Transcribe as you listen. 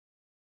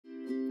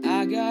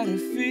I got a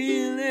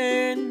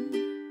feeling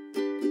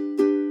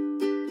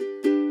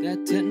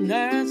that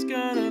tonight's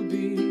gonna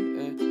be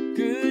a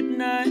good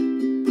night.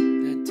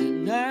 That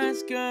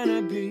tonight's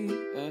gonna be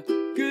a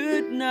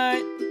good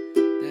night.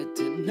 That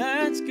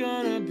tonight's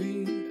gonna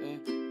be a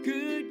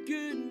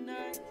good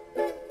night.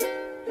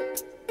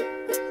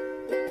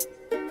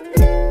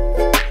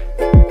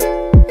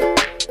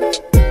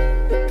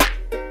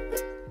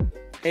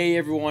 Hey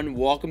everyone,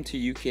 welcome to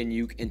You Can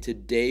Uke, and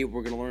today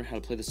we're going to learn how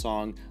to play the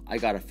song I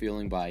Got a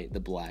Feeling by the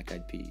Black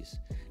Eyed Peas.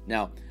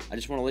 Now, I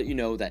just want to let you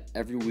know that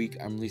every week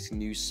I'm releasing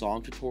new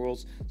song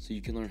tutorials so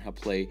you can learn how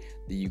to play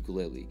the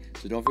ukulele.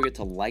 So don't forget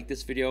to like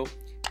this video,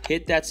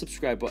 hit that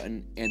subscribe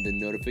button and the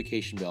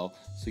notification bell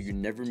so you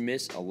never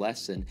miss a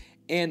lesson,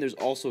 and there's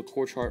also a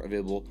chord chart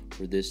available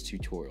for this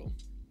tutorial.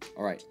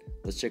 Alright,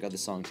 let's check out the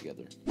song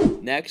together.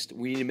 Next,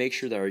 we need to make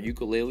sure that our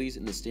ukulele is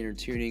in the standard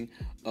tuning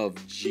of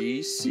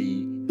G,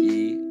 C,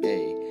 E,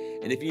 A.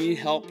 And if you need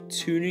help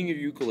tuning your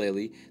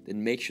ukulele,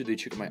 then make sure that you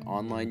check out my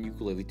online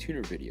ukulele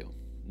tuner video.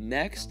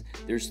 Next,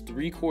 there's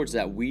 3 chords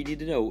that we need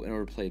to know in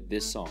order to play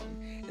this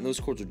song. And those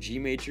chords are G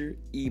major,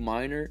 E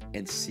minor,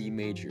 and C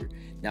major.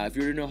 Now, if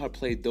you already know how to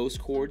play those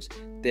chords,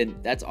 then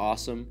that's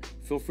awesome.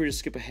 Feel free to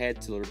skip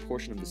ahead to the later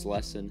portion of this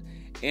lesson.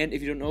 And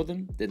if you don't know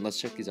them, then let's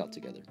check these out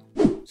together.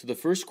 So the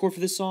first chord for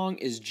this song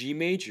is G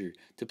major.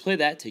 To play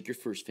that, take your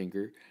first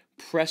finger,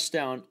 press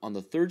down on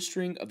the 3rd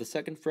string of the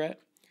 2nd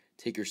fret,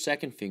 take your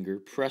 2nd finger,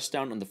 press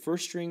down on the 1st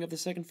string of the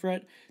 2nd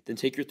fret, then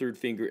take your 3rd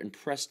finger and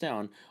press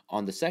down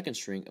on the 2nd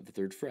string of the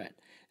 3rd fret.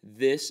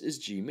 This is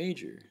G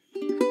major.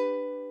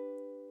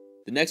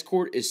 The next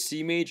chord is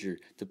C major.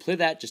 To play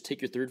that, just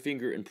take your 3rd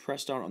finger and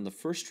press down on the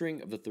 1st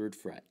string of the 3rd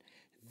fret.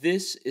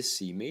 This is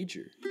C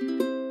major.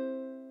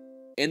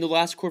 And the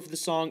last chord for the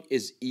song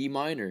is E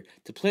minor.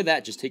 To play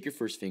that, just take your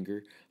 1st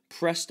finger,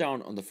 press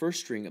down on the 1st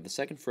string of the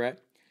 2nd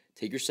fret,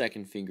 take your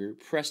 2nd finger,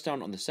 press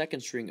down on the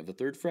 2nd string of the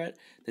 3rd fret,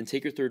 then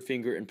take your 3rd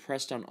finger and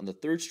press down on the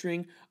 3rd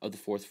string of the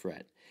 4th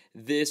fret.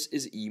 This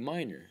is E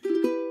minor.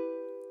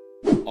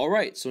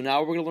 Alright, so now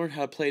we're going to learn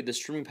how to play the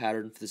strumming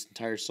pattern for this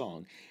entire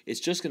song.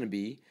 It's just going to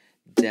be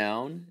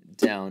down,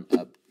 down,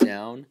 up,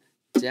 down,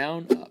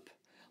 down, up.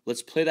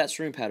 Let's play that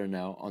strumming pattern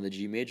now on the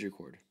G major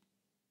chord.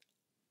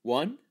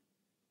 1,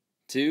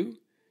 2,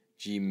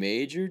 G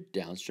major,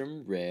 down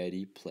strum,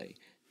 ready, play.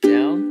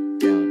 Down,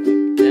 down,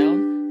 up,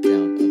 down,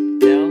 down, up,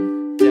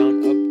 down,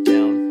 down, up,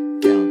 down,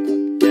 down,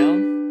 up,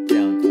 down,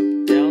 down, up,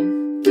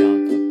 down, down,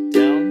 up,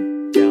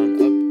 down, down,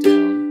 up,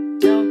 down,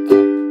 down,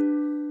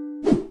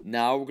 up.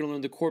 Now we're going to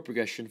learn the chord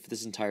progression for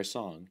this entire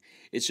song.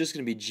 It's just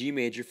going to be G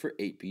major for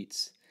 8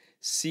 beats,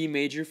 C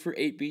major for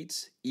 8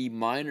 beats, E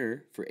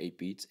minor for 8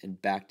 beats,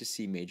 and back to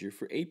C major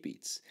for 8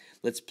 beats.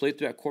 Let's play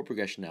through that chord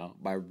progression now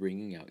by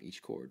ringing out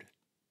each chord.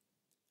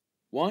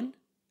 1,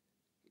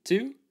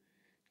 2,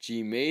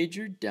 G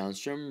major, down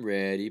strum,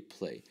 ready,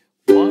 play.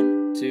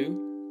 1,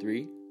 2,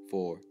 3,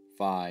 4,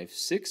 5,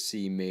 6,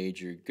 C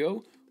major,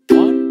 go.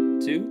 1,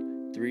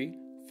 2, 3,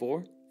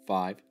 4,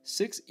 5,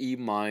 6, E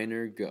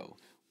minor, go.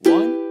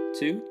 1,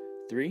 2,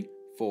 3,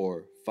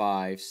 4,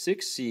 5,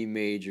 6, C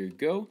major,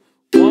 go.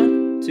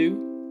 1,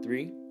 2,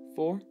 3,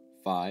 4,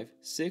 5,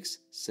 6,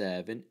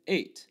 7,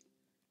 8.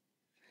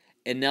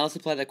 And now let's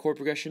apply that chord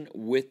progression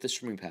with the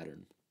strumming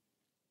pattern.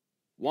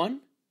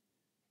 1,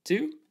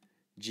 2,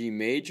 G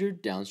major,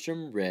 down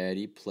strum,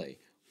 ready, play.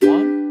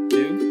 1,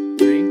 2,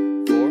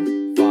 3, 4,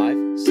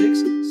 5, 6,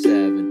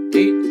 7,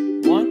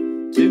 8.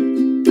 1,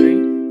 2,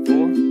 3,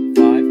 4,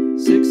 5,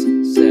 6,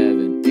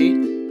 7,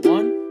 8.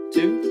 1,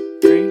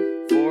 2, 3,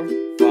 4,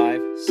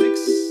 5, 6,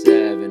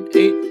 7,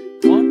 8.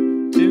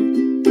 1,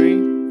 2, 3,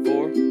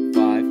 4,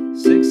 5,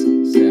 6,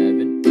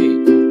 7,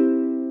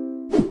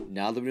 8.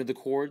 Now that we know the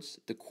chords,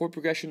 the chord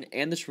progression,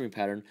 and the strumming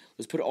pattern,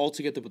 let's put it all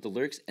together with the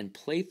lyrics and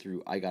play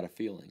through I Got a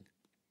Feeling.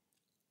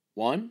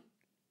 1,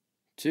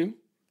 2,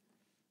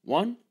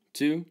 1,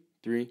 2,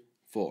 3,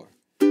 4.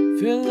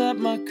 Fill up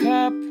my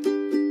cup,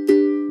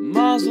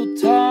 mazel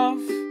tov.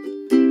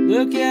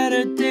 Look at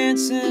her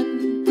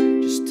dancing,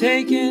 just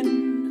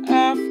taking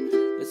off.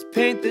 Let's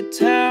paint the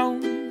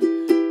town,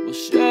 we'll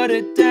shut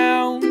it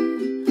down.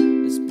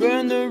 Let's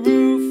burn the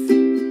roof,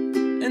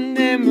 and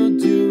then we'll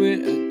do it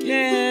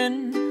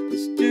again.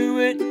 Let's do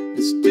it,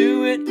 let's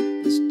do it,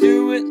 let's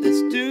do it,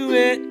 let's do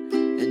it,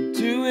 and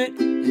do it,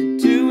 and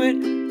do it.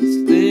 Let's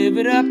live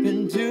it up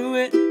and do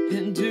it,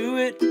 and do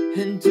it,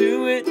 and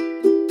do it,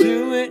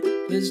 do it.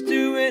 Let's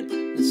do it,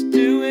 let's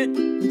do it,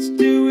 let's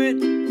do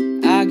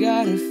it. I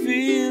got a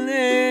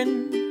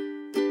feeling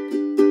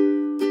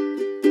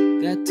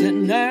that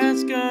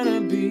tonight's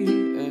gonna be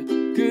a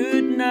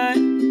good night.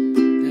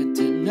 That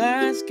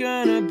tonight's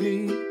gonna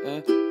be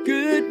a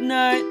good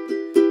night.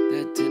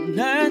 That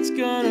tonight's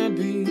gonna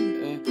be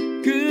a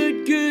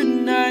good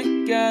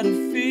night. Got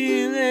a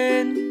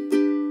feeling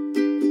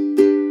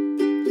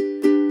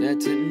that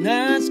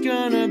tonight's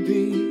gonna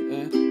be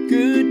a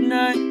good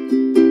night.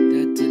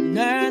 That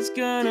tonight's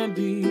gonna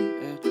be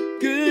a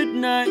good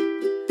night.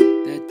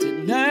 That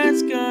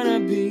tonight's gonna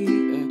be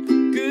a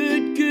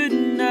good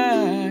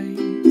night.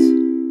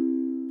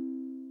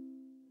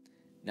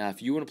 Now,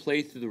 if you want to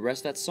play through the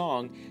rest of that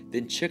song,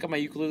 then check out my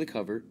ukulele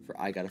cover for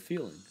I Got a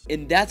Feeling.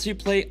 And that's how you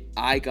play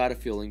I Got a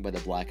Feeling by the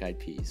Black Eyed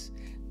Peas.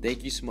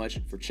 Thank you so much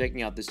for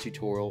checking out this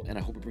tutorial, and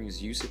I hope it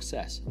brings you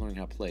success in learning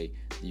how to play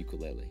the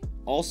ukulele.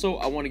 Also,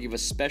 I want to give a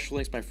special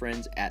thanks to my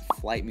friends at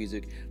Flight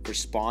Music for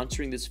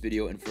sponsoring this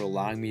video and for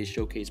allowing me to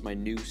showcase my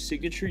new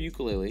signature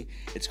ukulele.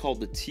 It's called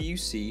the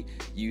TUC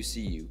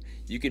UCU.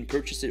 You can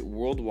purchase it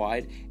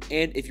worldwide,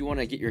 and if you want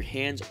to get your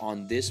hands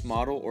on this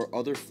model or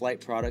other Flight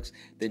products,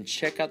 then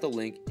check out the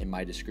link in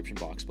my description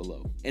box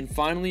below. And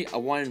finally, I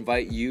want to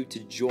invite you to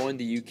join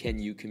the You Can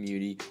You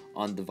community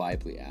on the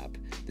Vibely app.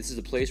 This is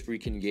a place where you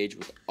can engage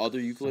with other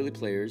ukulele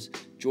players,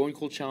 join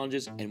cool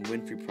challenges, and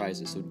win free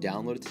prizes. So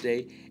download it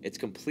today. It's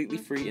completely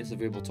free and it's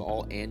available to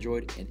all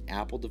Android and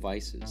Apple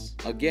devices.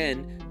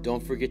 Again,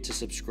 don't forget to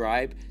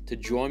subscribe, to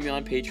join me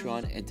on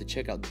Patreon, and to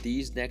check out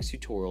these next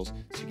tutorials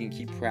so you can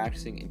keep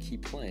practicing and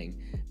keep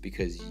playing,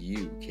 because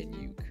you can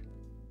uke.